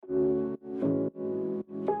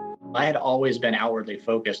I had always been outwardly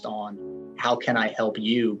focused on how can I help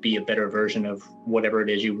you be a better version of whatever it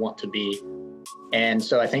is you want to be. And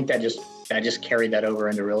so I think that just carried that over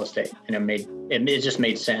into real estate, and it just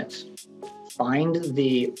made sense. Find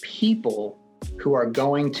the people who are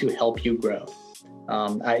going to help you grow.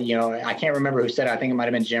 I can't remember who said it. I think it might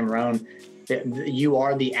have been Jim Rohn. You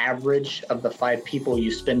are the average of the 5 people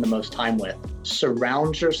you spend the most time with.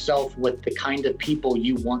 Surround yourself with the kind of people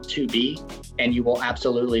you want to be, and you will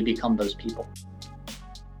absolutely become those people.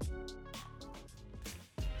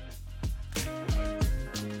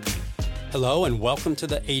 Hello, and welcome to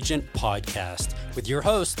the Agent Podcast with your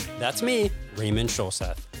host, that's me, Raymond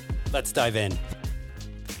Schulseth. Let's dive in.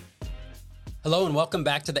 Hello, and welcome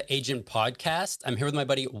back to the Agent Podcast. I'm here with my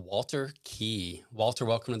buddy, Walter Key. Walter,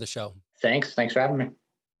 welcome to the show. Thanks for having me.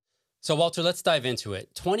 So Walter, let's dive into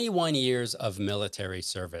it. 21 years of military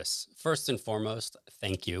service. First and foremost,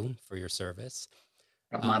 thank you for your service.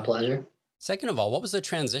 My pleasure. Second of all, what was the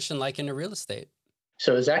transition like into real estate?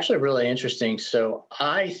 So it's actually really interesting. So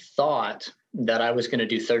I thought that I was going to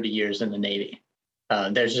do 30 years in the Navy.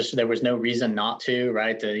 There was no reason not to,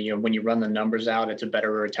 right? When you run the numbers out, it's a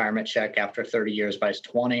better retirement check after 30 years by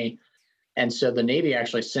 20. And so the Navy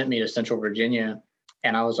actually sent me to Central Virginia,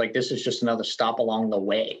 and I was like, this is just another stop along the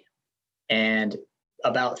way. And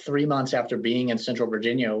about 3 months after being in Central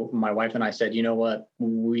Virginia, my wife and I said, you know what,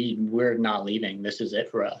 we're not leaving. This is it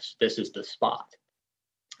for us. This is the spot.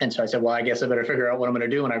 And so I said, well, I guess I better figure out what I'm going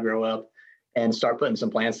to do when I grow up and start putting some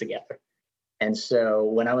plans together. And so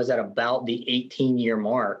when I was at about the 18-year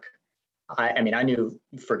mark, I knew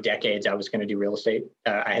for decades I was going to do real estate.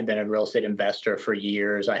 I had been a real estate investor for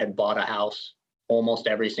years. I had bought a house almost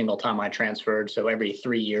every single time I transferred, so every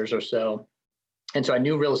 3 years or so. And so I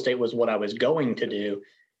knew real estate was what I was going to do.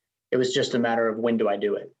 It was just a matter of when do I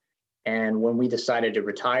do it. And when we decided to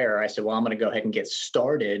retire, I said, well, I'm going to go ahead and get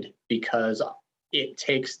started, because it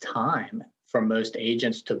takes time for most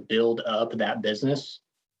agents to build up that business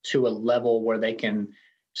to a level where they can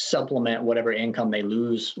supplement whatever income they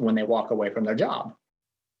lose when they walk away from their job.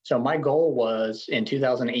 So my goal was in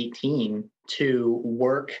 2018 to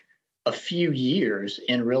work a few years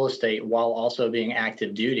in real estate while also being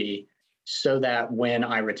active duty, so that when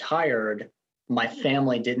I retired, my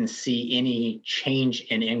family didn't see any change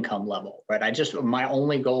in income level, right? My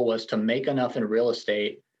only goal was to make enough in real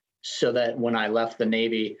estate so that when I left the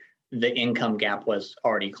Navy, the income gap was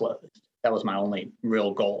already closed. That was my only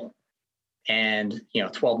real goal. And,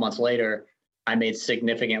 12 months later, I made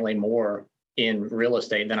significantly more in real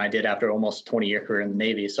estate than I did after almost a 20-year career in the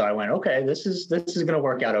Navy. So I went, okay, this is going to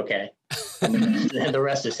work out okay. And the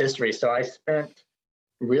rest is history. So I spent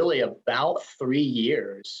really about 3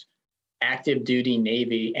 years active duty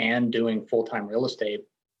Navy and doing full-time real estate,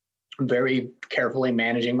 very carefully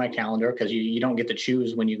managing my calendar, because you don't get to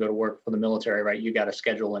choose when you go to work for the military, right? You got a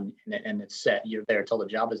schedule and it's set. You're there till the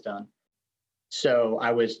job is done. So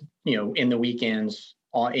I was, in the weekends,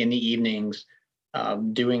 in the evenings,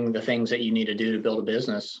 doing the things that you need to do to build a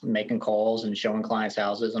business, making calls and showing clients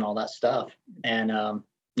houses and all that stuff. And,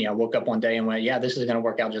 I woke up one day and went, yeah, this is going to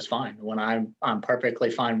work out just fine. When I'm perfectly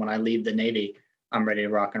fine. When I leave the Navy, I'm ready to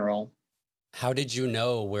rock and roll. How did you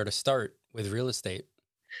know where to start with real estate?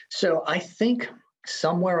 So I think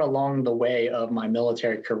somewhere along the way of my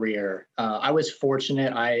military career, I was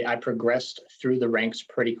fortunate. I progressed through the ranks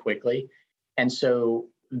pretty quickly. And so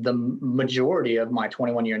the majority of my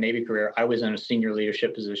 21-year Navy career, I was in a senior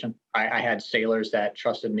leadership position. I had sailors that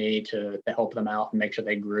trusted me to help them out and make sure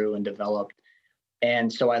they grew and developed.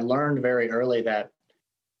 And so I learned very early that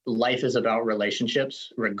life is about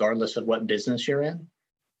relationships, regardless of what business you're in.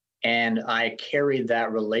 And I carried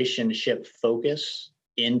that relationship focus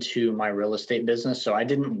into my real estate business. So I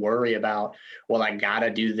didn't worry about, well, I got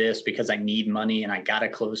to do this because I need money and I got to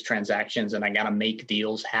close transactions and I got to make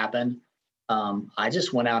deals happen. I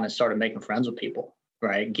just went out and started making friends with people,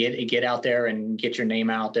 right? Get out there and get your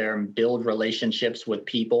name out there and build relationships with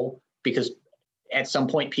people, because at some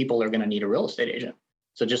point people are going to need a real estate agent.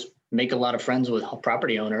 So just make a lot of friends with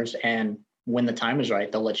property owners, and when the time is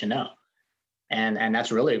right, they'll let you know. And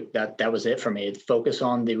that's really, that was it for me. Focus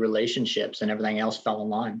on the relationships and everything else fell in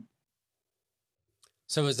line.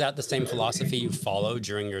 So is that the same philosophy you followed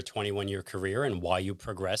during your 21-year career and why you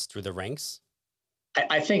progressed through the ranks?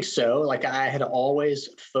 I think so. Like, I had always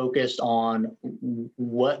focused on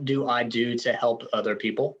what do I do to help other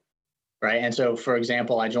people, right? And so, for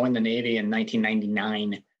example, I joined the Navy in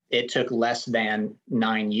 1999. It took less than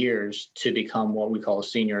 9 years to become what we call a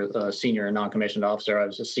senior non-commissioned officer. I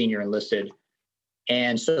was a senior enlisted.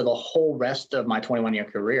 And so the whole rest of my 21-year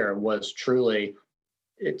career was truly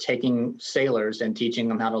taking sailors and teaching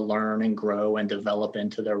them how to learn and grow and develop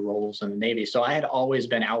into their roles in the Navy. So I had always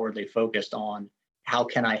been outwardly focused on how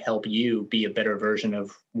can I help you be a better version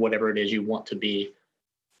of whatever it is you want to be.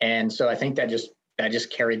 And so I think that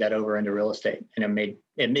just carried that over into real estate, and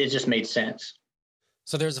it just made sense.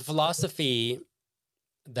 So there's a philosophy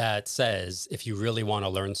that says if you really want to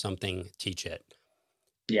learn something, teach it.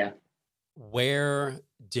 Yeah. Where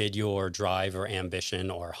did your drive or ambition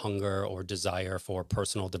or hunger or desire for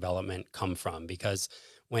personal development come from? Because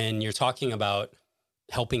when you're talking about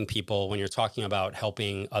helping people, when you're talking about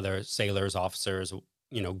helping other sailors, officers,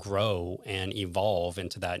 grow and evolve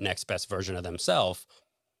into that next best version of themselves,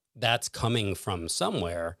 that's coming from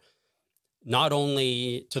somewhere. Not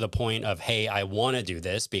only to the point of, hey, I want to do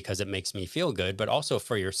this because it makes me feel good, but also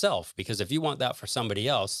for yourself. Because if you want that for somebody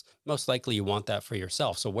else, most likely you want that for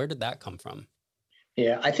yourself. So where did that come from?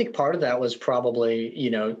 Yeah, I think part of that was probably,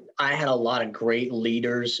 I had a lot of great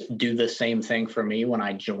leaders do the same thing for me when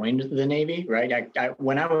I joined the Navy, right?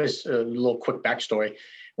 When I was a little quick backstory,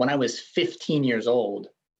 when I was 15 years old,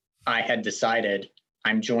 I had decided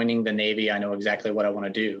I'm joining the Navy. I know exactly what I want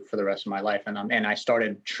to do for the rest of my life. And I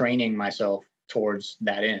started training myself towards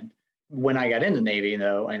that end. When I got in the Navy,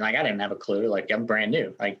 though, and like I didn't have a clue, like I'm brand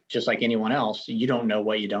new, like just like anyone else, you don't know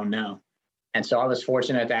what you don't know. And so I was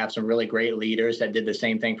fortunate to have some really great leaders that did the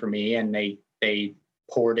same thing for me. And they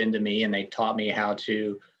poured into me and they taught me how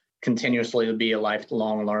to continuously be a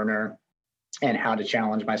lifelong learner and how to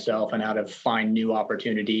challenge myself and how to find new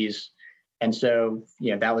opportunities. And so,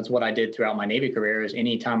 that was what I did throughout my Navy career is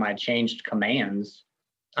anytime I changed commands,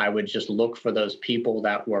 I would just look for those people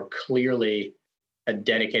that were clearly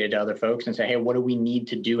dedicated to other folks and say, hey, what do we need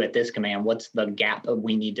to do at this command? What's the gap that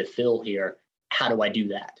we need to fill here? How do I do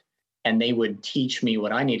that? And they would teach me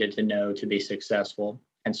what I needed to know to be successful.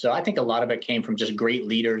 And so I think a lot of it came from just great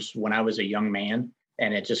leaders when I was a young man,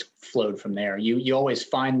 and it just flowed from there. You always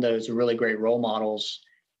find those really great role models,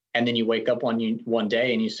 and then you wake up one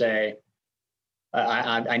day and you say,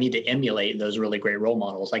 I need to emulate those really great role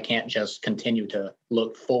models. I can't just continue to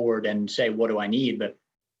look forward and say, what do I need? But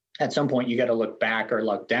at some point, you got to look back or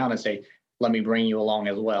look down and say, let me bring you along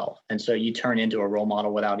as well. And so you turn into a role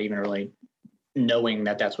model without even really knowing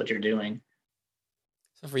that that's what you're doing.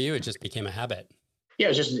 So for you, it just became a habit.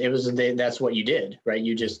 Yeah, that's what you did, right?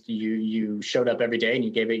 You showed up every day and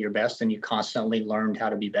you gave it your best and you constantly learned how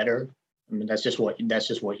to be better. I mean, that's just what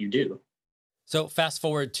you do. So fast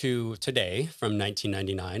forward to today from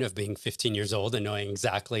 1999 of being 15 years old and knowing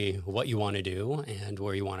exactly what you want to do and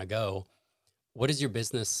where you want to go. What does your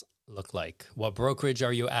business look like? What brokerage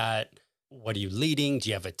are you at? What are you leading? Do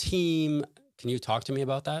you have a team? Can you talk to me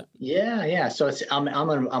about that? Yeah. So I'm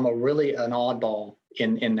a really an oddball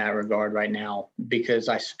in that regard right now because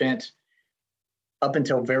I spent up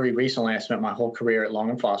until very recently, I spent my whole career at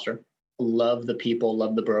Long and Foster. Love the people,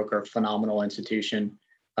 love the broker, phenomenal institution.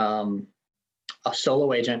 A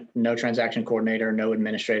solo agent, no transaction coordinator, no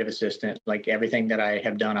administrative assistant. Like everything that I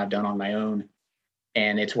have done, I've done on my own,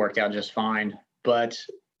 and it's worked out just fine. But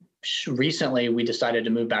recently, we decided to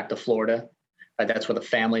move back to Florida. That's where the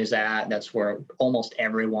family's at. That's where almost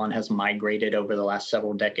everyone has migrated over the last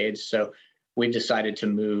several decades. So we've decided to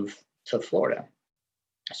move to Florida.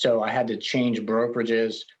 So I had to change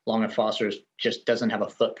brokerages. Long and Foster's just doesn't have a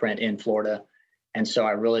footprint in Florida. And so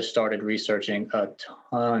I really started researching a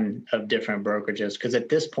ton of different brokerages because at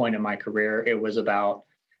this point in my career, it was about,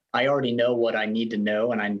 I already know what I need to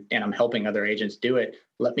know and I'm helping other agents do it.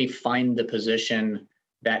 Let me find the position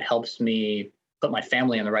that helps me put my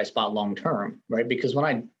family in the right spot long term, right? Because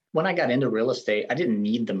when I got into real estate, I didn't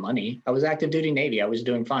need the money. I was active duty Navy. I was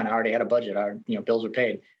doing fine. I already had a budget. Bills were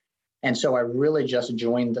paid. And so I really just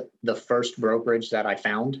joined the first brokerage that I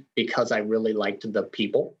found because I really liked the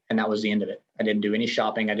people, and that was the end of it. I didn't do any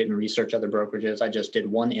shopping. I didn't research other brokerages. I just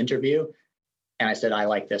did one interview, and I said, I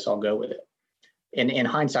like this. I'll go with it. In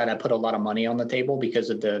hindsight, I put a lot of money on the table because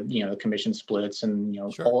of the commission splits and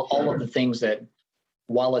Sure. all of the things that,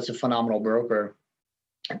 while it's a phenomenal broker,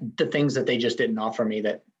 the things that they just didn't offer me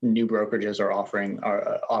that new brokerages are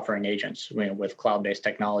offering agents with cloud-based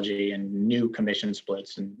technology and new commission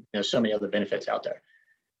splits and so many other benefits out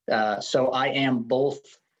there. So I am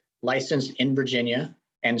both licensed in Virginia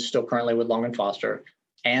and still currently with Long and Foster,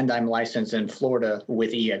 and I'm licensed in Florida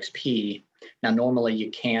with EXP. Now, normally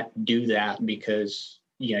you can't do that because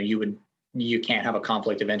you can't have a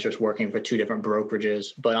conflict of interest working for two different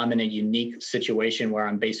brokerages, but I'm in a unique situation where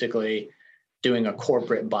I'm basically doing a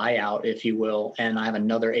corporate buyout, if you will. And I have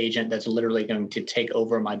another agent that's literally going to take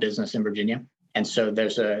over my business in Virginia. And so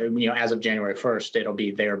there's as of January 1st, it'll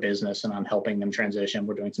be their business and I'm helping them transition.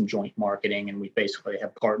 We're doing some joint marketing and we basically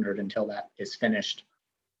have partnered until that is finished.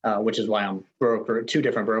 which is why I'm broker, two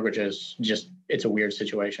different brokerages. Just it's a weird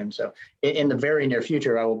situation. So in the very near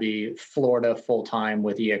future, I will be Florida full time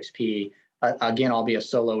with EXP. Again, I'll be a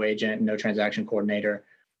solo agent, no transaction coordinator,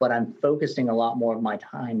 but I'm focusing a lot more of my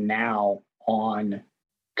time now on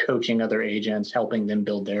coaching other agents, helping them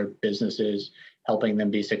build their businesses, helping them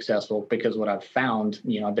be successful. Because what I've found,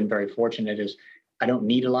 I've been very fortunate is I don't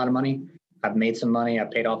need a lot of money. I've made some money. I've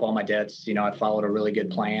paid off all my debts. I followed a really good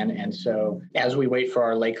plan. And so as we wait for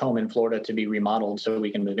our lake home in Florida to be remodeled so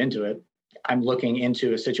we can move into it, I'm looking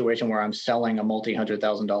into a situation where I'm selling a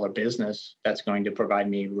multi-$100,000 business that's going to provide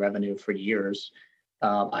me revenue for years.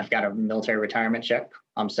 I've got a military retirement check.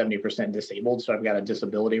 I'm 70% disabled, so I've got a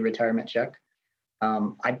disability retirement check.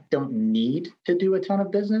 I don't need to do a ton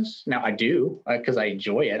of business. Now I do because I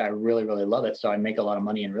enjoy it. I really, really love it. So I make a lot of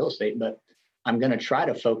money in real estate, but I'm going to try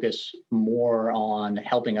to focus more on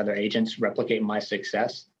helping other agents replicate my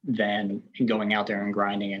success than going out there and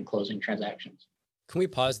grinding and closing transactions. Can we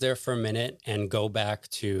pause there for a minute and go back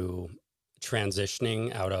to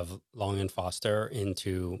transitioning out of Long & Foster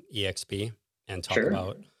into EXP and talk Sure.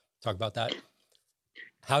 about that?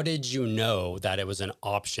 How did you know that it was an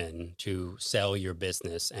option to sell your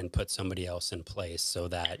business and put somebody else in place so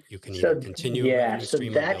that you can either continue? Yeah, so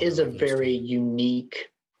that is a very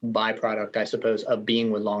unique byproduct, I suppose, of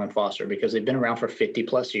being with Long & Foster, because they've been around for 50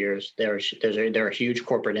 plus years. They're a huge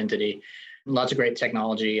corporate entity, lots of great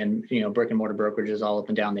technology and, brick and mortar brokerages all up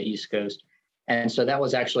and down the East Coast. And so that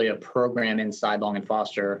was actually a program inside Long &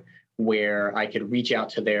 Foster where I could reach out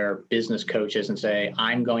to their business coaches and say,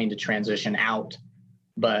 I'm going to transition out,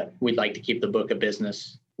 but we'd like to keep the book of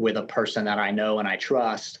business with a person that I know and I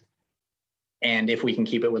trust. And if we can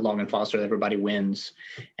keep it with Long & Foster, everybody wins.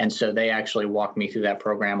 And so they actually walked me through that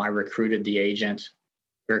program. I recruited the agent.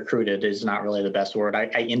 Recruited is not really the best word. I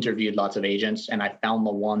interviewed lots of agents and I found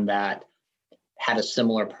the one that had a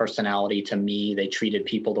similar personality to me. They treated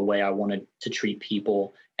people the way I wanted to treat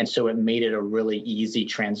people. And so it made it a really easy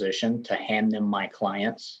transition to hand them my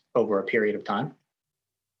clients over a period of time.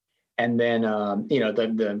 And then,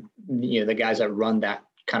 the guys that run that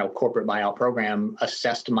kind of corporate buyout program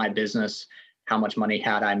assessed my business. How much money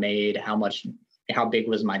had I made? How big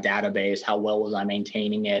was my database? How well was I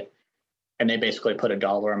maintaining it? And they basically put a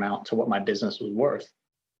dollar amount to what my business was worth.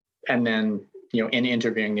 And then, in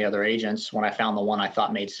interviewing the other agents, when I found the one I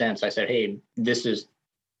thought made sense, I said, hey, this is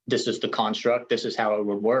the construct. This is how it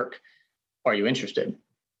would work. Are you interested?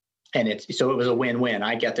 And so it was a win-win.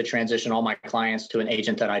 I got to transition all my clients to an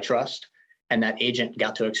agent that I trust, and that agent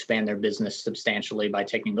got to expand their business substantially by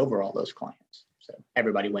taking over all those clients. So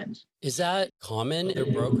everybody wins. Is that common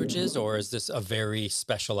in brokerages, or is this a very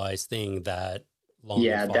specialized thing that Long &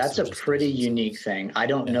 Foster? That's a pretty unique thing. I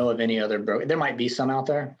don't know of any other broker. There might be some out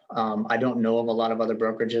there. I don't know of a lot of other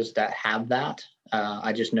brokerages that have that.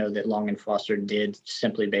 I just know that Long & Foster did,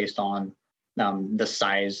 simply based on the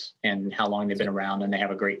size and how long they've been around, and they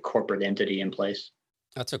have a great corporate entity in place.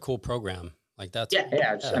 That's a cool program. Like that's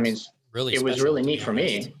really, it was really neat for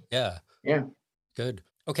me. Yeah. Good.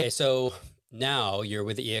 Okay, so now you're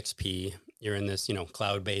with EXP. You're in this,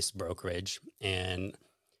 cloud-based brokerage, and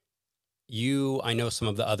I know some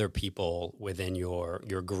of the other people within your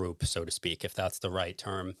group, so to speak, if that's the right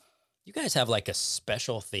term. You guys have like a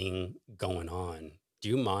special thing going on. Do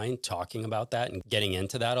you mind talking about that and getting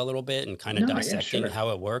into that a little bit and kind of dissecting how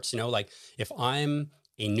it works? Like if I'm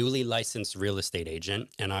a newly licensed real estate agent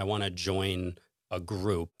and I want to join a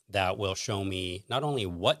group that will show me not only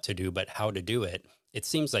what to do, but how to do it, it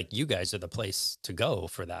seems like you guys are the place to go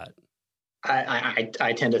for that.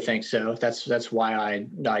 I tend to think so. That's why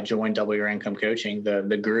I joined Double Your Income Coaching,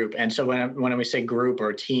 the group. And so when we say group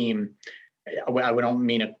or team, I don't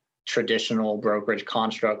mean a traditional brokerage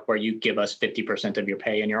construct where you give us 50% of your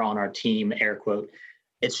pay and you're on our team, air quote.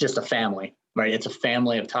 It's just a family, right? It's a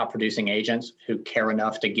family of top producing agents who care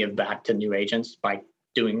enough to give back to new agents by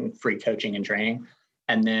doing free coaching and training.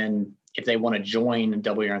 And then if they want to join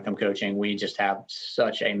Double Your Income Coaching, we just have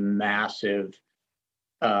such a massive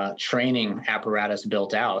training apparatus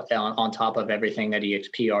built out on top of everything that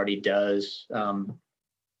EXP already does.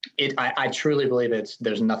 I truly believe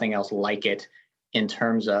there's nothing else like it in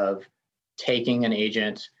terms of taking an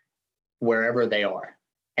agent wherever they are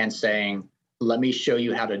and saying, let me show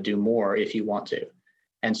you how to do more if you want to.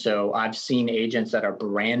 And so I've seen agents that are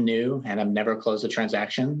brand new and have never closed a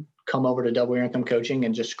transaction come over to Double Your Income Coaching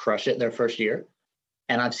and just crush it their first year.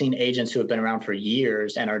 And I've seen agents who have been around for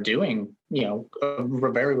years and are doing,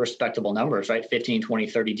 very respectable numbers, right? 15, 20,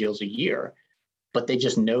 30 deals a year, but they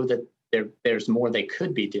just know that there's more they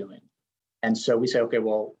could be doing. And so we say, okay,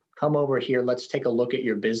 well, come over here. Let's take a look at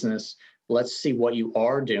your business. Let's see what you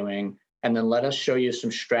are doing. and then let us show you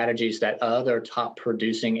some strategies that other top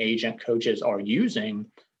producing agent coaches are using,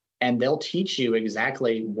 and they'll teach you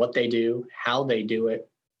exactly what they do, how they do it,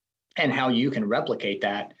 and how you can replicate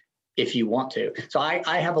that if you want to. So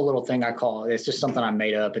I have a little thing I call, it's just something I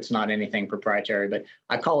made up. It's not anything proprietary, but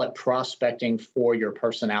I call it prospecting for your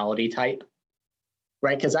personality type,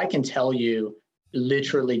 right? Because I can tell you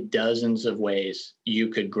literally dozens of ways you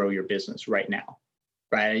could grow your business right now,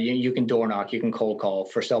 right? You can door knock, you can cold call,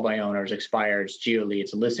 for sale by owners, expireds, geo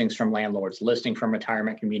leads, listings from landlords, listing from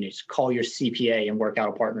retirement communities, call your CPA and work out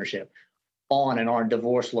a partnership, on and on,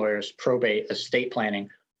 divorce lawyers, probate, estate planning,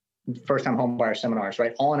 first time home buyer seminars,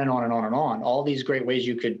 right? On and on and on and on. All these great ways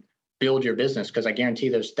you could build your business, because I guarantee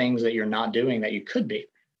there's things that you're not doing that you could be.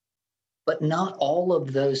 But not all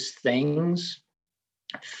of those things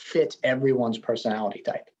fit everyone's personality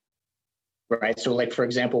type, right? So like, for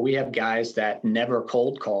example, we have guys that never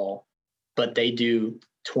cold call, but they do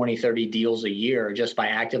 20, 30 deals a year just by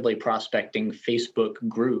actively prospecting Facebook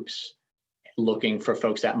groups, looking for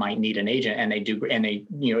folks that might need an agent, and they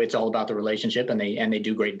it's all about the relationship, and they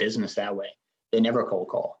do great business that way. They never cold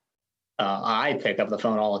call. I pick up the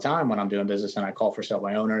phone all the time when I'm doing business, and I call for sale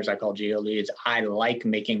by owners, I call geo leads. I like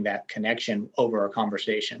making that connection over a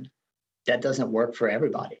conversation. That doesn't work for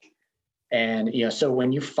everybody. And so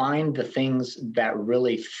when you find the things that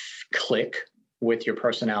really click with your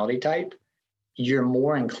personality type, you're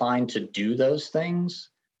more inclined to do those things.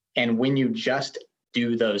 And when you just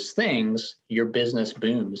do those things, your business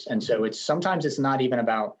booms. And so sometimes it's not even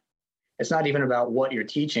about what you're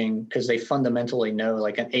teaching, because they fundamentally know,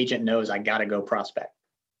 like an agent knows, I got to go prospect.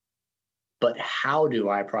 But how do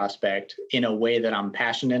I prospect in a way that I'm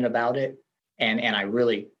passionate about it and I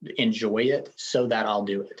really enjoy it, so that I'll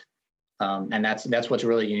do it. And that's what's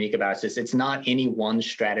really unique about it. It's not any one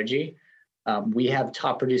strategy. We have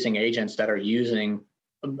top producing agents that are using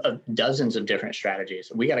dozens of different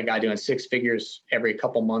strategies. We got a guy doing 6 figures every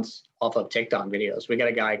couple months off of TikTok videos. We got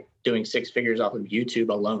a guy doing 6 figures off of YouTube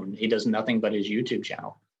alone. He does nothing but his YouTube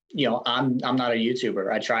channel. I'm not a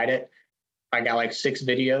YouTuber. I tried it. I got like 6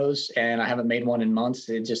 videos and I haven't made one in months.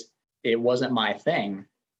 It wasn't my thing,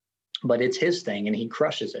 but it's his thing and he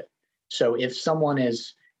crushes it. So if someone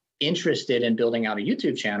is interested in building out a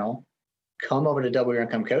YouTube channel, come over to Double Your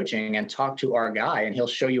Income Coaching and talk to our guy, and he'll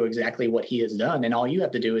show you exactly what he has done. And all you have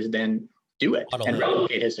to do is then do it and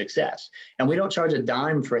replicate his success. And we don't charge a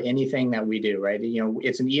dime for anything that we do, right?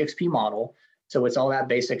 It's an EXP model. So it's all that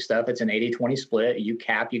basic stuff. It's an 80-20 split. You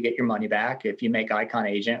cap, you get your money back. If you make Icon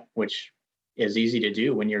Agent, which is easy to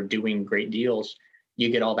do when you're doing great deals, you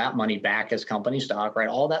get all that money back as company stock, right?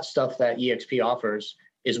 All that stuff that EXP offers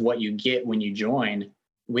is what you get when you join.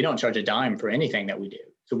 We don't charge a dime for anything that we do.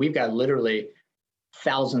 So we've got literally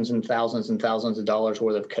thousands and thousands and thousands of dollars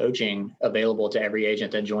worth of coaching available to every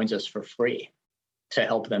agent that joins us for free to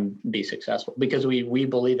help them be successful, because we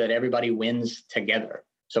believe that everybody wins together.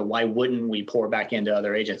 So why wouldn't we pour back into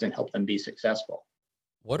other agents and help them be successful?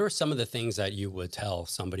 What are some of the things that you would tell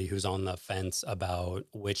somebody who's on the fence about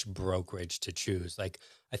which brokerage to choose? Like,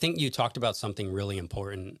 I think you talked about something really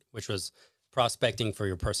important, which was prospecting for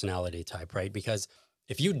your personality type, right? Because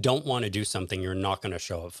if you don't want to do something, you're not going to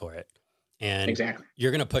show up for it. And exactly,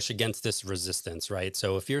 you're going to push against this resistance, right?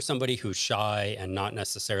 So if you're somebody who's shy and not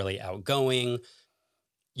necessarily outgoing,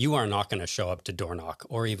 you are not going to show up to door knock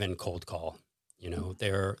or even cold call.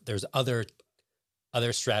 There's other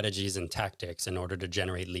strategies and tactics in order to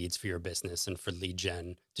generate leads for your business and for lead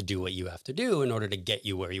gen to do what you have to do in order to get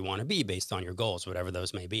you where you want to be based on your goals, whatever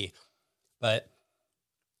those may be. But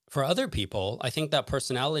for other people, I think that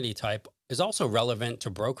personality type is also relevant to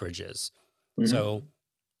brokerages. Mm-hmm. So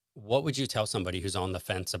what would you tell somebody who's on the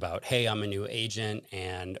fence about, hey, I'm a new agent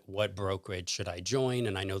and what brokerage should I join?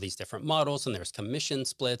 And I know these different models and there's commission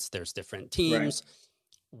splits, there's different teams. Right.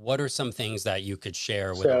 What are some things that you could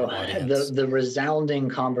share with our audience? The resounding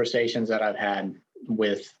conversations that I've had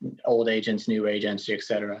with old agents, new agents, et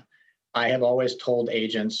cetera, I have always told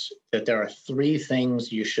agents that there are 3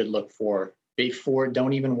 things you should look for before.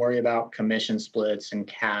 Don't even worry about commission splits and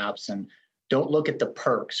caps, and don't look at the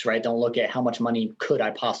perks, right? Don't look at how much money could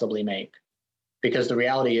I possibly make, because the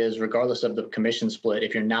reality is, regardless of the commission split,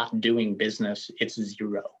 if you're not doing business, it's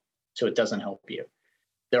 0. So it doesn't help you.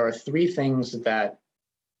 There are 3 things that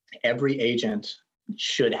every agent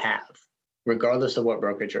should have, regardless of what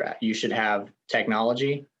brokerage you're at. You should have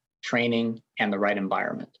technology, training, and the right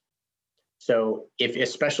environment. So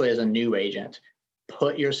especially as a new agent,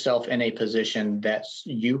 put yourself in a position that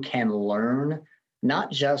you can learn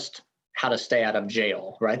not just how to stay out of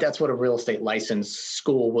jail, right? That's what a real estate license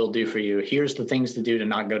school will do for you. Here's the things to do to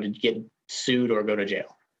not get sued or go to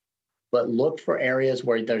jail. but look for areas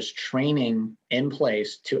where there's training in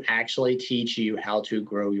place to actually teach you how to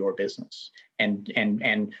grow your business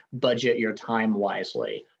and budget your time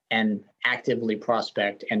wisely and actively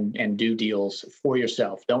prospect and do deals for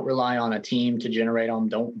yourself. Don't rely on a team to generate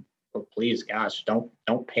them. Please, gosh,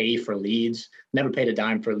 don't pay for leads. Never paid a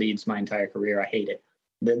dime for leads my entire career. I hate it.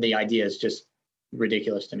 The idea is just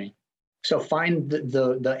ridiculous to me. So find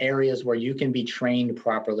the areas where you can be trained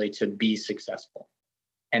properly to be successful.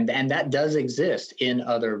 And that does exist in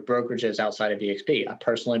other brokerages outside of EXP. I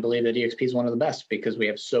personally believe that EXP is one of the best because we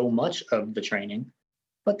have so much of the training,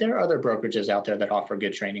 but there are other brokerages out there that offer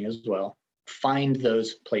good training as well. Find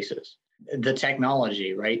those places. The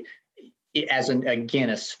technology, right?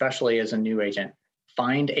 Especially as a new agent,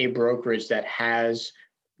 find a brokerage that has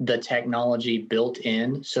the technology built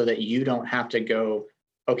in so that you don't have to go,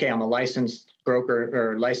 okay, I'm a licensed broker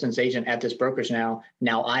or licensed agent at this brokerage now.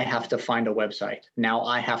 Now I have to find a website. Now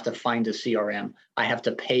I have to find a CRM. I have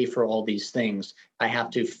to pay for all these things. I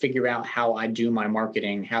have to figure out how I do my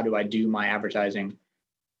marketing. How do I do my advertising?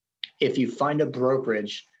 If you find a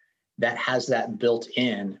brokerage that has that built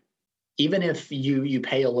in, even if you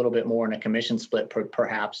pay a little bit more in a commission split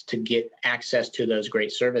perhaps to get access to those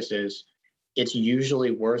great services, it's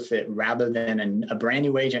usually worth it rather than a brand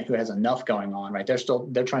new agent who has enough going on, right?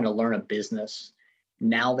 They're trying to learn a business.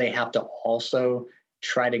 Now they have to also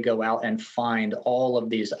try to go out and find all of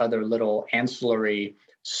these other little ancillary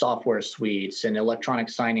software suites and electronic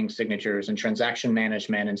signing signatures and transaction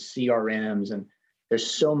management and CRMs. And there's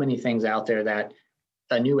so many things out there that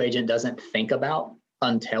a new agent doesn't think about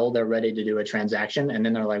until they're ready to do a transaction. And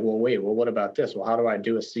then they're like, well, what about this? Well, how do I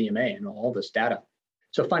do a CMA and all this data?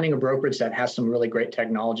 So finding a brokerage that has some really great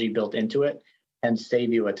technology built into it and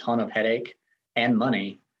save you a ton of headache and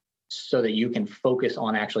money so that you can focus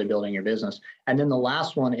on actually building your business. And then the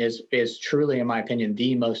last one is truly, in my opinion,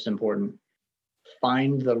 the most important.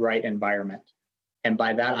 Find the right environment. And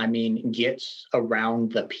by that, I mean, get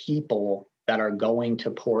around the people that are going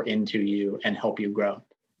to pour into you and help you grow.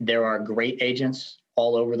 There are great agents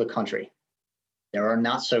all over the country. There are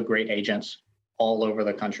not so great agents all over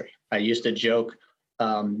the country. I used to joke,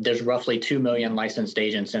 there's roughly 2 million licensed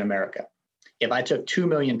agents in America. If I took 2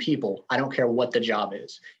 million people, I don't care what the job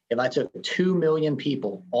is. If I took 2 million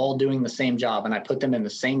people all doing the same job and I put them in the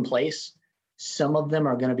same place, some of them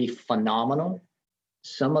are going to be phenomenal.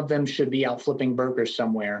 Some of them should be out flipping burgers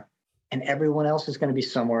somewhere, and everyone else is going to be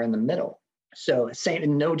somewhere in the middle. So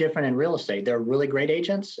no different in real estate. There are really great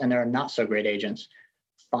agents and there are not so great agents.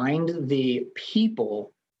 Find the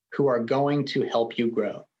people who are going to help you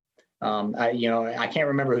grow. I can't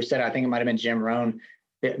remember who said it. I think it might have been Jim Rohn.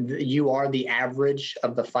 You are the average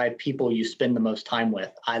of the 5 people you spend the most time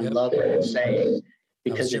with. I love that saying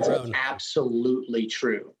because it's absolutely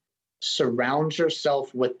true. Surround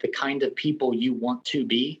yourself with the kind of people you want to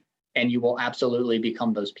be, and you will absolutely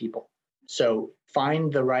become those people. So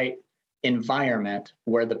find the right environment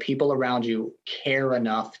where the people around you care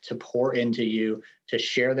enough to pour into you, to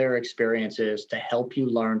share their experiences, to help you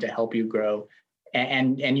learn, to help you grow.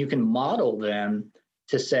 And you can model them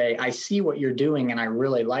to say, I see what you're doing and I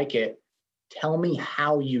really like it. Tell me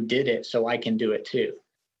how you did it so I can do it too.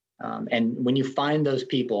 And when you find those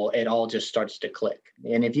people, it all just starts to click.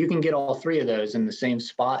 And if you can get all 3 of those in the same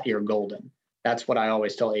spot, you're golden. That's what I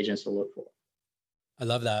always tell agents to look for. I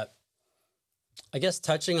love that. I guess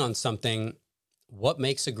touching on something, what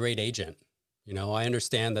makes a great agent? I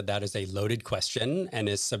understand that is a loaded question and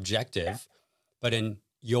is subjective, but in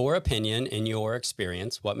your opinion, in your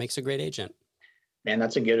experience, what makes a great agent? Man,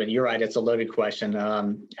 that's a good one. You're right. It's a loaded question.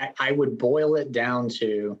 I would boil it down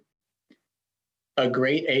to a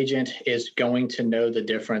great agent is going to know the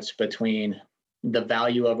difference between the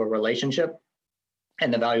value of a relationship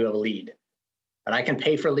and the value of a lead. But I can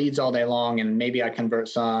pay for leads all day long, and maybe I convert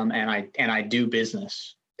some, and I do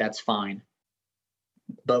business. That's fine.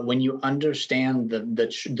 But when you understand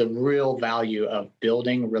the real value of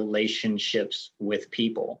building relationships with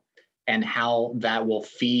people and how that will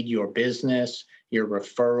feed your business, your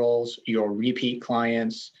referrals, your repeat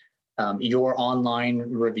clients, your online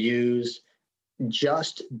reviews,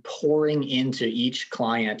 just pouring into each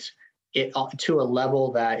client to a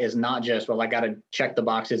level that is not just, well, I got to check the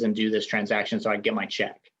boxes and do this transaction so I get my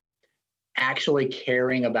check. Actually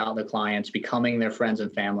caring about the clients, becoming their friends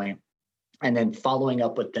and family, and then following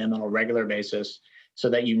up with them on a regular basis so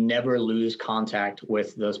that you never lose contact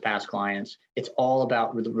with those past clients. It's all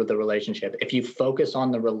about the relationship. If you focus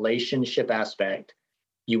on the relationship aspect,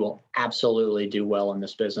 you will absolutely do well in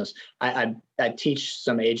this business. I teach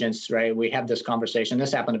some agents, right? We have this conversation.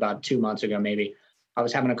 This happened about 2 months ago, maybe. I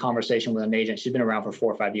was having a conversation with an agent. She's been around for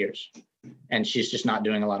 4 or 5 years. and she's just not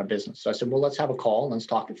doing a lot of business. So I said, well, let's have a call. Let's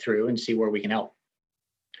talk it through and see where we can help.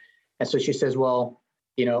 And so she says, well,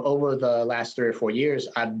 over the last 3 or 4 years,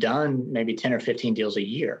 I've done maybe 10 or 15 deals a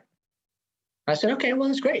year. I said, okay, well,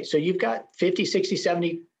 that's great. So you've got 50, 60,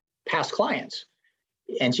 70 past clients.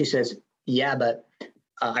 And she says, yeah, but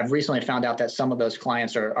I've recently found out that some of those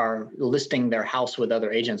clients are listing their house with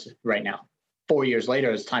other agents right now. 4 years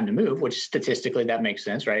later, it's time to move, which statistically that makes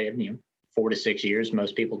sense, right? 4 to 6 years,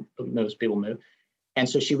 most people move. And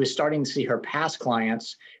so she was starting to see her past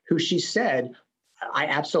clients who she said, I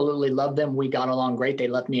absolutely love them. We got along great. They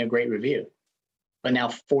left me a great review. But now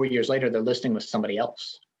 4 years later, they're listing with somebody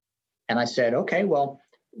else. And I said, okay, well,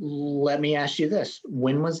 let me ask you this.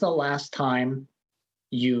 When was the last time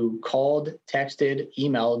you called, texted,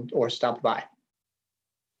 emailed, or stopped by?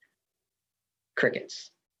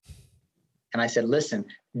 Crickets. And I said, listen,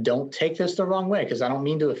 don't take this the wrong way, because I don't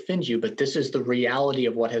mean to offend you, but this is the reality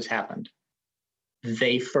of what has happened.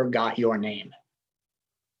 They forgot your name,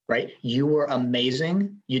 right? You were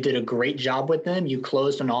amazing. You did a great job with them. You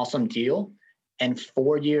closed an awesome deal. And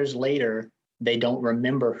 4 years later, they don't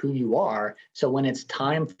remember who you are. So when it's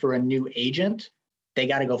time for a new agent, they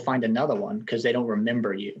got to go find another one because they don't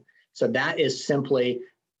remember you. So that is simply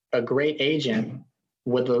a great agent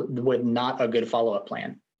with not a good follow-up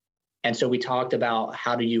plan. And so we talked about,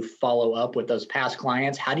 how do you follow up with those past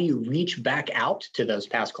clients? How do you reach back out to those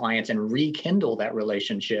past clients and rekindle that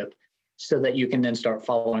relationship so that you can then start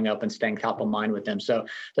following up and staying top of mind with them? So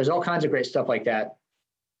there's all kinds of great stuff like that.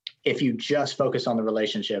 If you just focus on the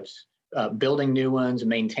relationships, building new ones,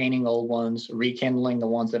 maintaining old ones, rekindling the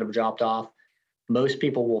ones that have dropped off, most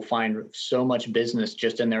people will find so much business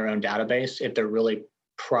just in their own database if they're really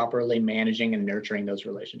properly managing and nurturing those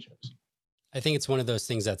relationships. I think it's one of those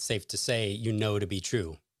things that's safe to say, to be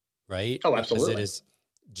true, right? Oh, absolutely. Because it is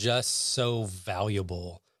just so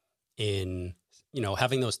valuable in,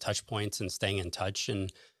 having those touch points and staying in touch.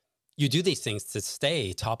 And you do these things to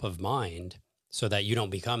stay top of mind so that you don't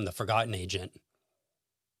become the forgotten agent.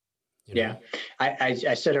 Yeah. I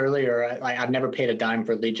said earlier, I've never paid a dime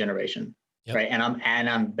for lead generation. Yep. Right.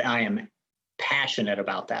 I am passionate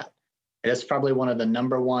about that. That's probably one of the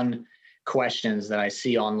number one questions that I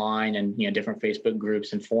see online and different Facebook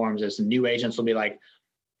groups and forums is new agents will be like,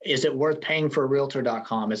 is it worth paying for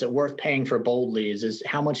realtor.com? Is it worth paying for Bold Leads?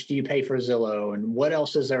 How much do you pay for Zillow? And what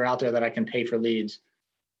else is there out there that I can pay for leads?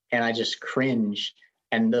 And I just cringe.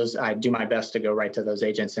 And I do my best to go right to those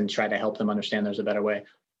agents and try to help them understand there's a better way.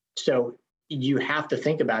 So you have to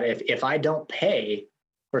think about it. If I don't pay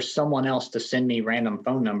for someone else to send me random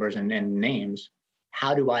phone numbers and names,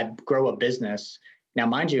 how do I grow a business? Now,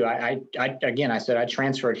 mind you, I said I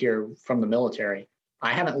transferred here from the military.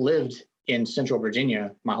 I haven't lived in Central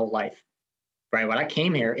Virginia my whole life, right? When I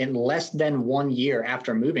came here, in less than 1 year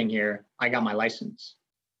after moving here, I got my license.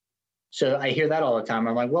 So I hear that all the time.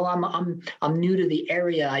 I'm like, well, I'm new to the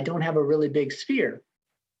area. I don't have a really big sphere.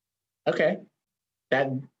 Okay, that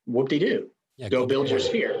whoop-de-doo. Yeah, go build your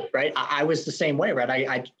sphere, right? I was the same way,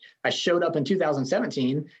 right? I showed up in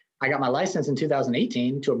 2017. I got my license in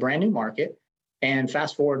 2018 to a brand new market. And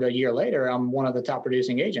fast forward a year later, I'm one of the top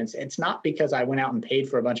producing agents. It's not because I went out and paid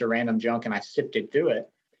for a bunch of random junk and I sifted through it.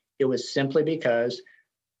 It was simply because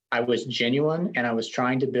I was genuine and I was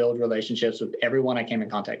trying to build relationships with everyone I came in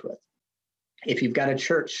contact with. If you've got a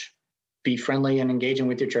church, be friendly and engaging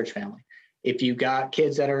with your church family. If you've got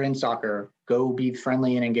kids that are in soccer, go be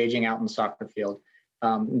friendly and engaging out in the soccer field.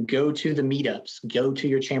 Go to the meetups, go to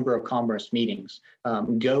your Chamber of Commerce meetings,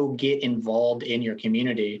 go get involved in your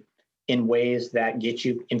community in ways that get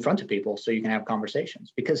you in front of people so you can have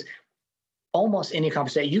conversations. Because almost any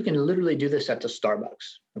conversation, you can literally do this at the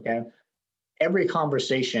Starbucks, okay? Every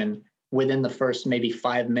conversation within the first maybe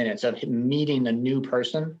 5 minutes of meeting a new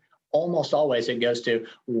person, almost always it goes to,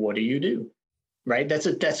 what do you do? Right? That's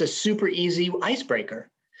a super easy icebreaker.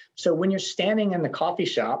 So when you're standing in the coffee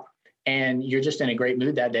shop and you're just in a great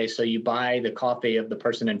mood that day, so you buy the coffee of the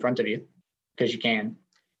person in front of you because you can,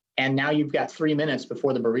 and now you've got 3 minutes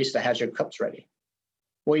before the barista has your cups ready.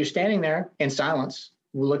 Well, you're standing there in silence,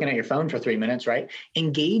 looking at your phone for 3 minutes, right?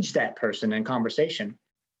 Engage that person in conversation.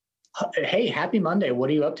 Hey, happy Monday. What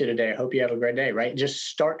are you up to today? I hope you have a great day, right? Just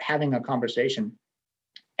start having a conversation.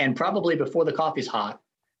 And probably before the coffee's hot,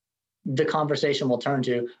 the conversation will turn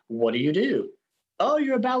to, what do you do? Oh,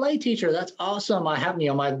 you're a ballet teacher. That's awesome. I have,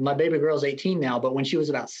 my baby girl's 18 now, but when she was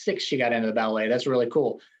about 6, she got into the ballet. That's really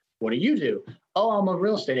cool. What do you do? Oh, I'm a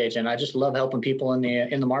real estate agent. I just love helping people in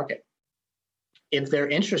the market. If they're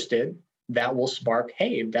interested, that will spark,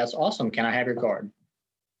 hey, that's awesome. Can I have your card?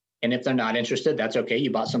 And if they're not interested, that's okay.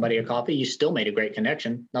 You bought somebody a coffee. You still made a great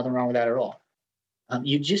connection. Nothing wrong with that at all.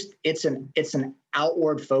 It's an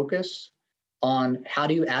outward focus on how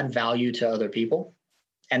do you add value to other people,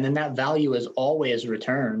 and then that value is always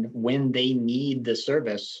returned when they need the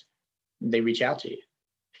service. They reach out to you,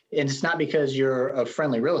 and it's not because you're a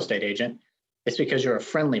friendly real estate agent. It's because you're a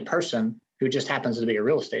friendly person who just happens to be a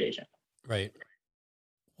real estate agent. Right.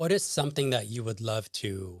 What is something that you would love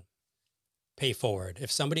to pay forward?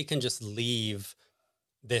 If somebody can just leave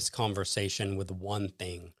this conversation with one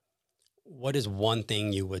thing, what is one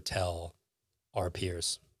thing you would tell our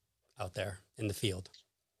peers out there in the field?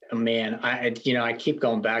 Man, I keep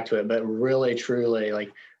going back to it, but really, truly,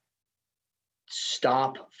 like,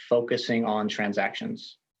 stop focusing on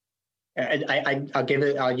transactions.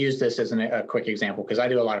 I'll use this as a quick example because I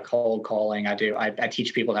do a lot of cold calling. I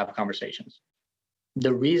teach people to have conversations.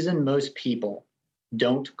 The reason most people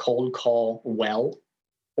don't cold call well,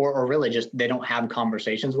 or really just they don't have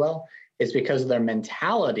conversations well, is because their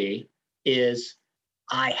mentality is,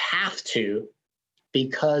 I have to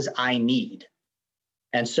because I need.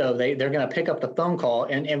 And so they're going to pick up the phone call,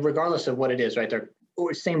 and regardless of what it is, right? They're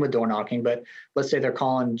same with door knocking, but let's say they're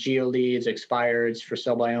calling geo leads, expireds, for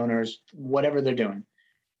sale by owners, whatever they're doing.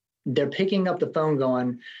 They're picking up the phone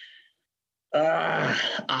going,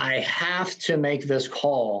 I have to make this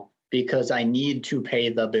call because I need to pay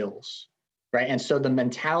the bills, right? And so the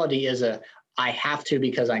mentality is I have to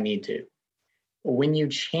because I need to. When you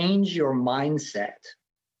change your mindset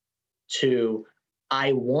to,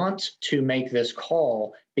 I want to make this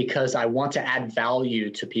call because I want to add value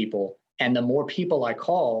to people, and the more people I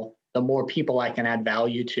call, the more people I can add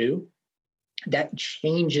value to, that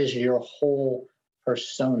changes your whole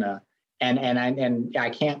persona. And I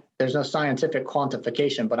can't, there's no scientific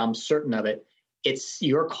quantification, but I'm certain of it. It's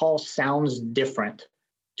your call sounds different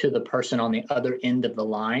to the person on the other end of the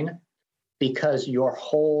line because your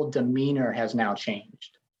whole demeanor has now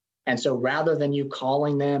changed. And so rather than you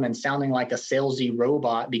calling them and sounding like a salesy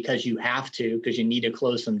robot because you have to, because you need to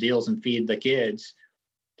close some deals and feed the kids,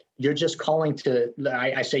 you're just calling to,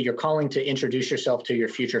 I say you're calling to introduce yourself to your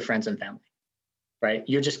future friends and family, right?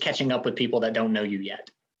 You're just catching up with people that don't know you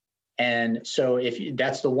yet. And so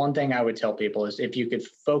that's the one thing I would tell people is if you could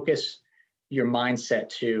focus your mindset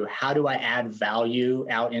to how do I add value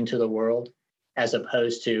out into the world, as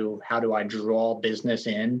opposed to how do I draw business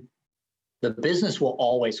in, the business will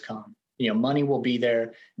always come. Money will be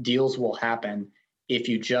there, deals will happen if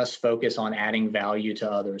you just focus on adding value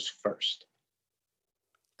to others first.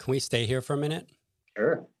 Can we stay here for a minute?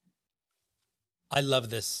 Sure. I love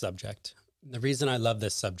this subject. The reason I love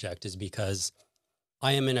this subject is because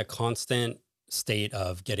I am in a constant state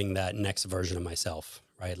of getting that next version of myself,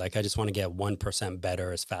 right? Like I just want to get 1%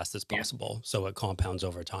 better as fast as possible. So it compounds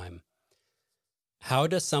over time. How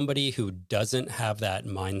does somebody who doesn't have that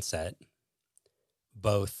mindset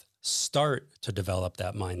both start to develop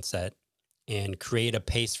that mindset and create a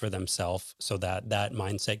pace for themselves so that that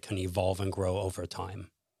mindset can evolve and grow over time?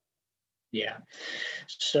 Yeah.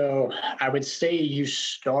 So I would say you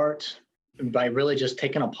start by really just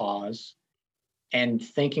taking a pause and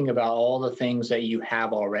thinking about all the things that you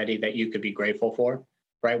have already that you could be grateful for,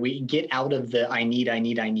 right? We get out of the I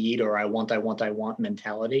need, or I want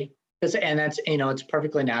mentality. And that's, it's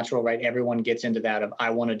perfectly natural, right? Everyone gets into that of, I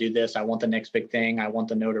want to do this. I want the next big thing. I want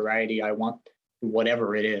the notoriety. I want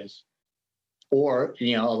whatever it is. Or,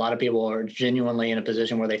 a lot of people are genuinely in a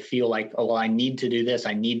position where they feel like, oh, well, I need to do this.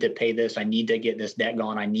 I need to pay this. I need to get this debt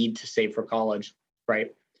gone. I need to save for college,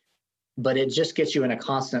 right? But it just gets you in a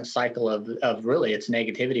constant cycle of really it's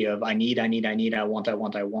negativity of I need, I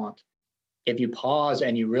want. If you pause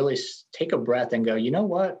and you really take a breath and go, you know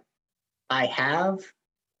what? I have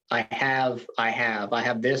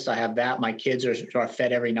this, I have that. My kids are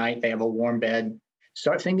fed every night. They have a warm bed.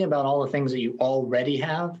 Start thinking about all the things that you already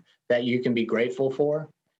have that you can be grateful for.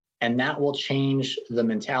 And that will change the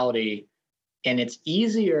mentality. And it's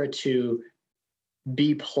easier to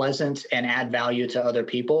be pleasant and add value to other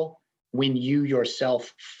people when you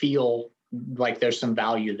yourself feel like there's some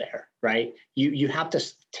value there, right? You have to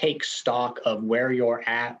take stock of where you're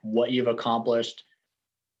at, what you've accomplished,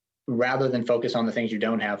 rather than focus on the things you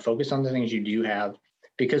don't have. Focus on the things you do have,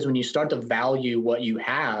 because when you start to value what you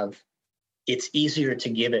have, it's easier to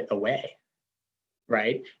give it away,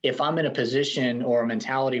 right? If I'm in a position or a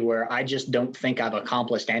mentality where I just don't think I've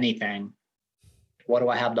accomplished anything, what do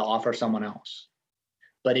I have to offer someone else?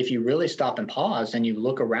 But if you really stop and pause and you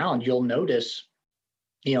look around, you'll notice,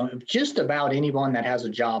 just about anyone that has a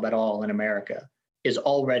job at all in America is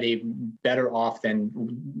already better off than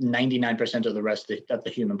 99% of the rest of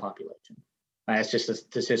the human population. That's just a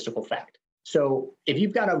statistical fact. So if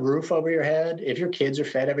you've got a roof over your head, if your kids are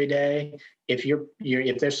fed every day,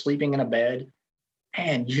 if they're sleeping in a bed,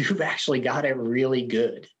 man, you've actually got it really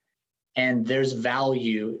good. And there's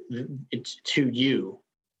value to you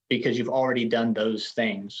because you've already done those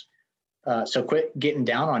things. So quit getting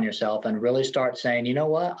down on yourself and really start saying, you know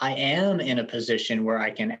what? I am in a position where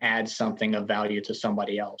I can add something of value to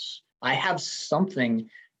somebody else. I have something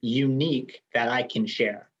unique that I can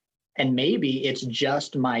share. And maybe it's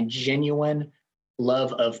just my genuine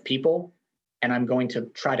love of people. And I'm going to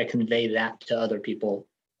try to convey that to other people.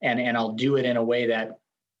 And I'll do it in a way that,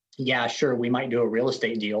 yeah, sure, we might do a real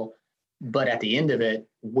estate deal, but at the end of it,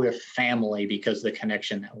 we're family because of the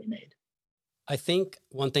connection that we made. I think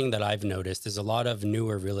one thing that I've noticed is a lot of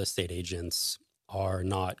newer real estate agents are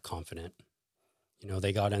not confident.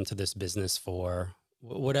 They got into this business for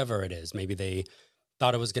whatever it is. Maybe they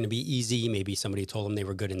thought it was going to be easy. Maybe somebody told them they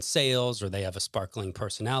were good in sales, or they have a sparkling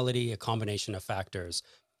personality, a combination of factors.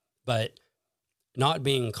 But not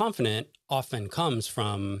being confident often comes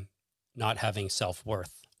from not having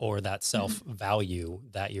self-worth or that self-value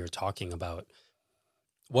that you're talking about.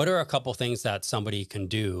 What are a couple things that somebody can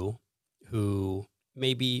do who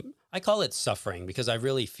maybe, I call it suffering because I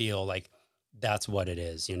really feel like that's what it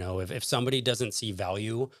is. If somebody doesn't see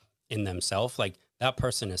value in themselves, like that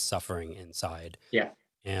person is suffering inside. Yeah.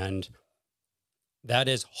 And that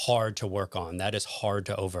is hard to work on. That is hard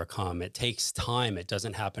to overcome. It takes time. It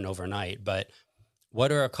doesn't happen overnight. But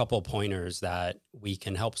what are a couple pointers that we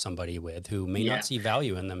can help somebody with who may Yeah. not see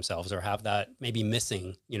value in themselves or have that maybe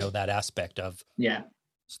missing, that aspect of Yeah.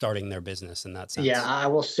 starting their business in that sense? Yeah, I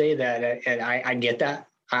will say that, and I get that.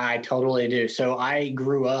 I totally do. So I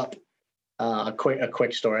grew up, a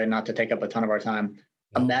quick story, not to take up a ton of our time.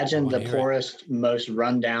 No, I Imagine wanna the hear it. poorest, most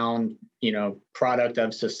rundown, product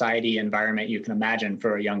of society environment you can imagine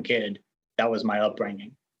for a young kid. That was my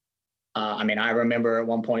upbringing. I remember at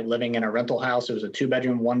one point living in a rental house. It was a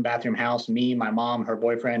 2-bedroom, 1-bathroom house. Me, my mom, her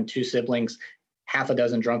boyfriend, 2 siblings, half a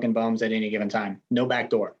dozen drunken bums at any given time. No back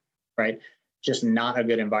door, right? Just not a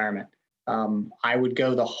good environment. I would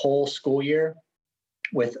go the whole school year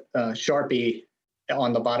with a Sharpie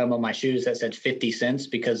on the bottom of my shoes that said 50 cents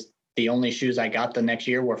because the only shoes I got the next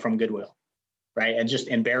year were from Goodwill, right? And just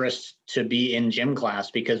embarrassed to be in gym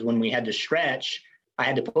class because when we had to stretch, I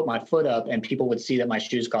had to put my foot up and people would see that my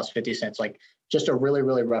shoes cost 50 cents. Like just a really,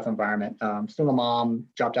 really rough environment. Single mom,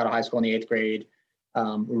 dropped out of high school in the 8th grade,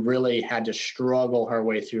 really had to struggle her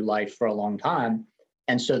way through life for a long time.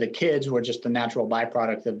 And so the kids were just the natural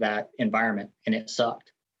byproduct of that environment, and it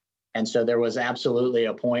sucked. And so there was absolutely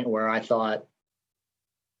a point where I thought,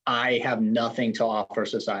 I have nothing to offer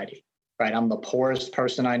society, right? I'm the poorest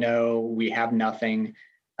person I know. We have nothing.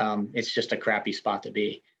 It's just a crappy spot to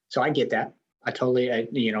be. So I get that.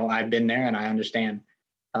 I've been there and I understand.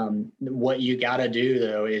 What you got to do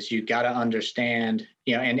though is you got to understand,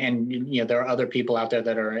 there are other people out there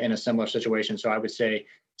that are in a similar situation. So I would say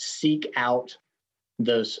seek out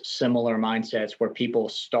those similar mindsets where people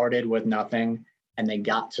started with nothing and they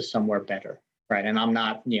got to somewhere better, right? And I'm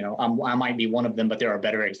not, I might be one of them, but there are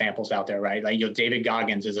better examples out there, right? Like David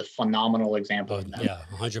Goggins is a phenomenal example of that. Yeah,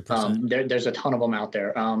 100%. There's a ton of them out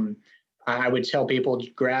there. I would tell people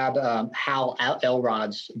grab Hal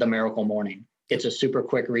Elrod's The Miracle Morning. It's a super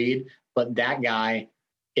quick read, but that guy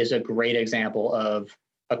is a great example of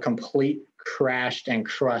a complete crashed and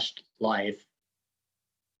crushed life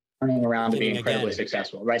turning around to be incredibly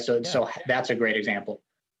successful, right? So that's a great example.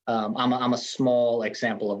 I'm a small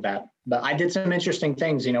example of that, but I did some interesting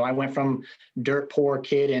things. I went from dirt poor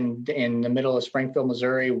kid in the middle of Springfield,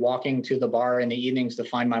 Missouri, walking to the bar in the evenings to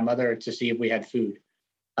find my mother to see if we had food,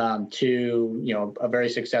 to a very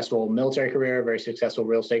successful military career, a very successful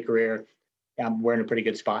real estate career. We're in a pretty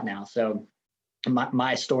good spot now. So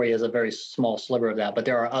my story is a very small sliver of that, but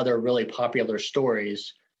there are other really popular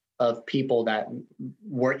stories of people that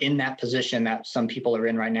were in that position that some people are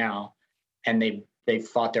in right now, and they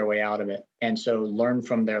fought their way out of it. And so learn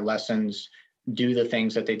from their lessons, do the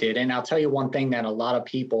things that they did. And I'll tell you one thing that a lot of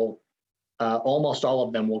people, almost all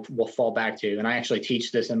of them will fall back to, and I actually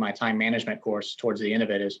teach this in my time management course towards the end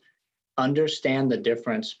of it, is understand the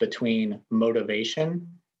difference between motivation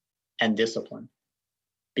and discipline,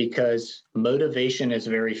 because motivation is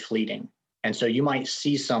very fleeting. And so you might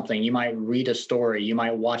see something, you might read a story, you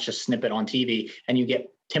might watch a snippet on TV, and you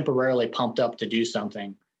get temporarily pumped up to do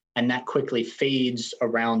something. And that quickly fades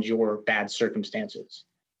around your bad circumstances.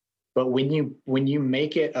 But when you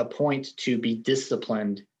make it a point to be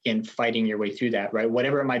disciplined in fighting your way through that, right?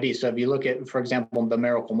 Whatever it might be. So if you look at, for example, The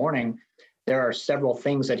Miracle Morning, there are several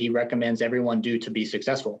things that he recommends everyone do to be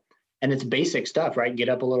successful. And it's basic stuff, right? Get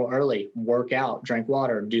up a little early, work out, drink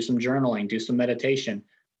water, do some journaling, do some meditation,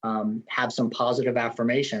 have some positive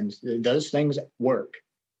affirmations. Those things work.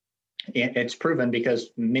 It's proven because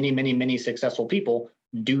many, many, many successful people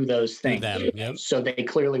do those things. Yep. So they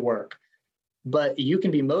clearly work. But you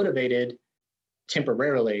can be motivated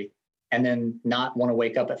temporarily and then not want to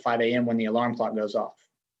wake up at 5 a.m. when the alarm clock goes off,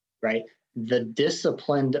 right? The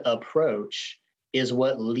disciplined approach is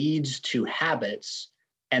what leads to habits,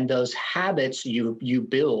 and those habits you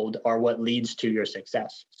build are what leads to your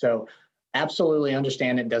success. So absolutely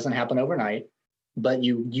understand it doesn't happen overnight, but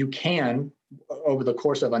you can, over the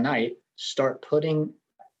course of a night, start putting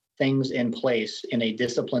things in place in a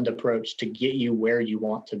disciplined approach to get you where you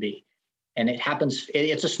want to be. And it happens,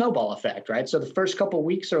 it's a snowball effect, right? So the first couple of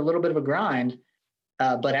weeks are a little bit of a grind,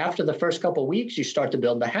 but after the first couple of weeks, you start to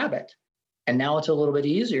build the habit. And now it's a little bit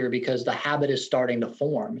easier because the habit is starting to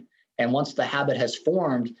form. And once the habit has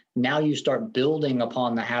formed, now you start building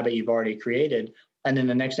upon the habit you've already created. And then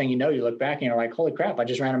the next thing you know, you look back and you're like, holy crap, I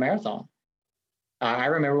just ran a marathon. I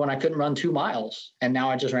remember when I couldn't run 2 miles, and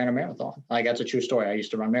now I just ran a marathon. Like, that's a true story. I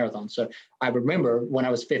used to run marathons. So I remember when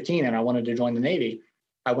I was 15 and I wanted to join the Navy,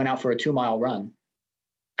 I went out for a 2-mile run.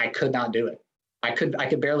 I could not do it. I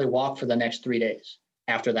could barely walk for the next 3 days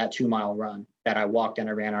after that 2-mile run that I walked and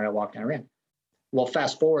I ran, or I walked and I ran. Well,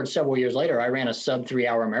 fast forward several years later, I ran a sub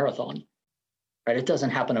 3-hour marathon, right? It doesn't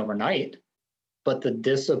happen overnight, but the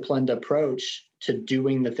disciplined approach to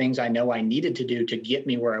doing the things I know I needed to do to get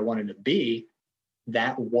me where I wanted to be,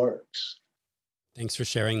 that works. Thanks for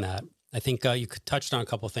sharing that. I think you touched on a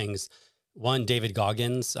couple of things. One, David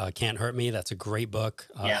Goggins, Can't Hurt Me. That's a great book.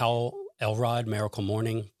 Hal Elrod, Miracle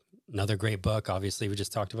Morning, another great book. Obviously, we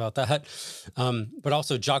just talked about that. But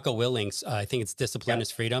also Jocko Willink, I think it's Discipline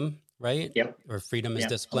is Freedom, right? Yep. Or Freedom is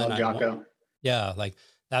Discipline. I love Jocko. Like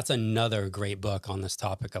that's another great book on this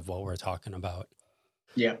topic of what we're talking about.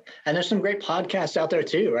 Yeah. And there's some great podcasts out there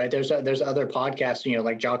too, right? There's other podcasts,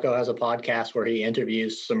 like Jocko has a podcast where he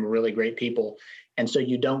interviews some really great people. And so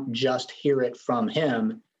you don't just hear it from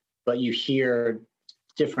him, but you hear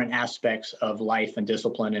different aspects of life and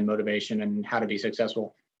discipline and motivation and how to be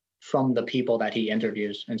successful from the people that he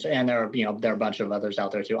interviews. And there are a bunch of others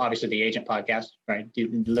out there too. Obviously the Agent podcast, right?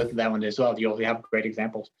 You look at that one as well. You'll have great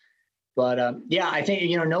examples. But I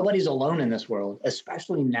think, nobody's alone in this world,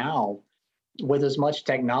 especially now with as much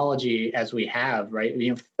technology as we have, right?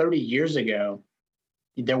 30 years ago,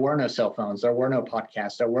 there were no cell phones, there were no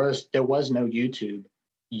podcasts, there was no YouTube.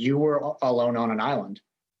 You were alone on an island,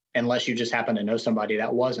 unless you just happen to know somebody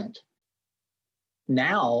that wasn't.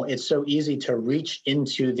 Now it's so easy to reach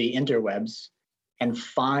into the interwebs and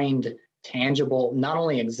find tangible, not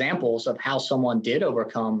only examples of how someone did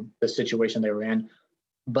overcome the situation they were in,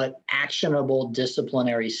 but actionable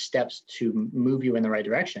disciplinary steps to move you in the right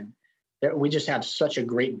direction. We just have such a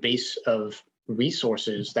great base of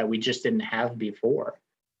resources that we just didn't have before.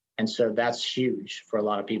 And so that's huge for a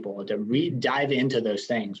lot of people to dive into those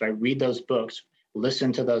things, right? Read those books,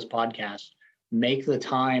 listen to those podcasts, make the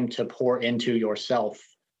time to pour into yourself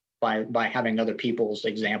by having other people's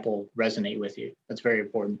example resonate with you. That's very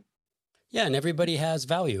important. Yeah. And everybody has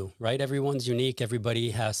value, right? Everyone's unique.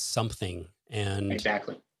 Everybody has something. And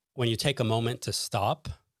exactly. When you take a moment to stop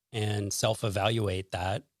and self-evaluate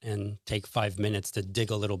that and take 5 minutes to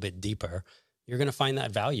dig a little bit deeper, you're going to find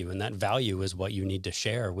that value. And that value is what you need to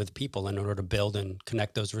share with people in order to build and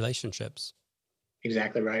connect those relationships.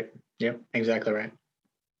 Exactly right. Yep, exactly right.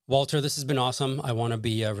 Walter, this has been awesome. I want to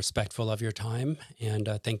be respectful of your time, and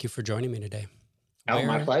thank you for joining me today.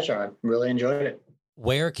 My pleasure. I really enjoyed it.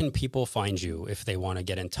 Where can people find you if they want to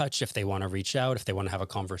get in touch, if they want to reach out, if they want to have a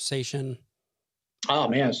conversation? Oh,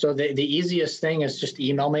 man. So the easiest thing is just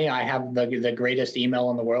email me. I have the greatest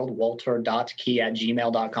email in the world,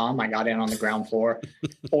 walter.key@gmail.com. I got in on the ground floor.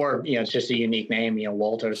 Or, it's just a unique name.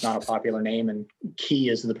 Walter is not a popular name, and Key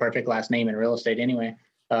is the perfect last name in real estate anyway.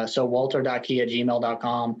 So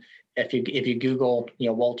walter.key@gmail.com. If you Google,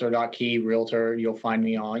 Walter.Key Realtor, you'll find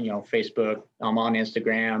me on, Facebook. I'm on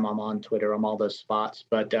Instagram. I'm on Twitter. I'm all those spots.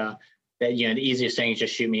 But, the easiest thing is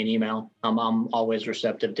just shoot me an email. I'm always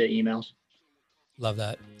receptive to emails. Love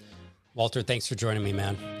that. Walter, thanks for joining me,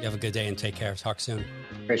 man. You have a good day and take care. Talk soon.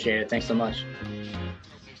 Appreciate it. Thanks so much.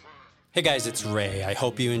 Hey guys, it's Ray. I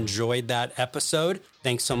hope you enjoyed that episode.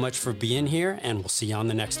 Thanks so much for being here, and we'll see you on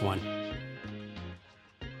the next one.